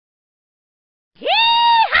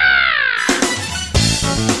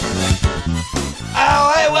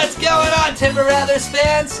Timber Rattlers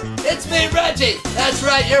fans? It's me, Reggy. That's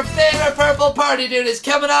right, your favorite purple party dude is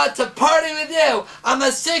coming out to party with you on the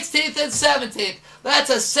 16th and 17th. That's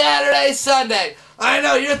a Saturday, Sunday. I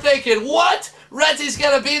know, you're thinking, what? Reggy's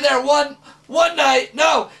gonna be there one night.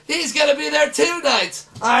 No, he's gonna be there 2 nights.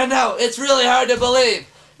 I know, it's really hard to believe.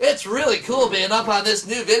 It's really cool being up on this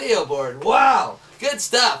new video board. Wow, good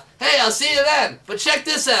stuff. Hey, I'll see you then. But check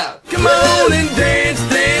this out. Come on and dance,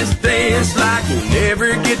 dance, dance like you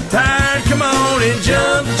never get tired. Come on and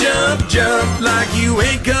jump, jump, jump like you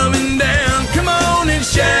ain't coming down. Come on and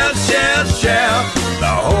shout, shout, shout. The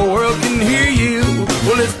whole world can hear you.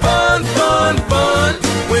 Well, it's fun, fun, fun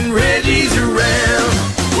when Reggy's around.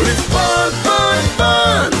 Well, it's fun, fun,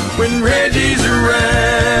 fun when Reggy's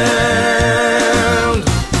around.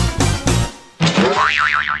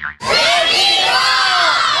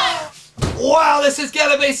 Wow, this is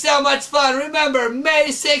gonna be so much fun. Remember, May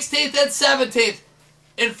 16th and 17th.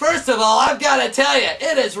 And first of all, I've gotta tell you,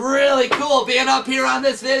 it is really cool being up here on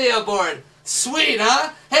this video board. Sweet,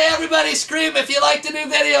 huh? Hey, everybody scream if you like the new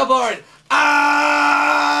video board.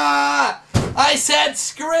 Ah! I said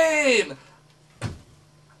scream!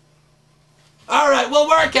 Alright, we'll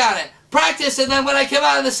work on it. Practice, and then when I come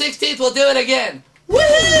out on the 16th, we'll do it again.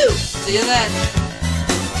 Woohoo! See you then.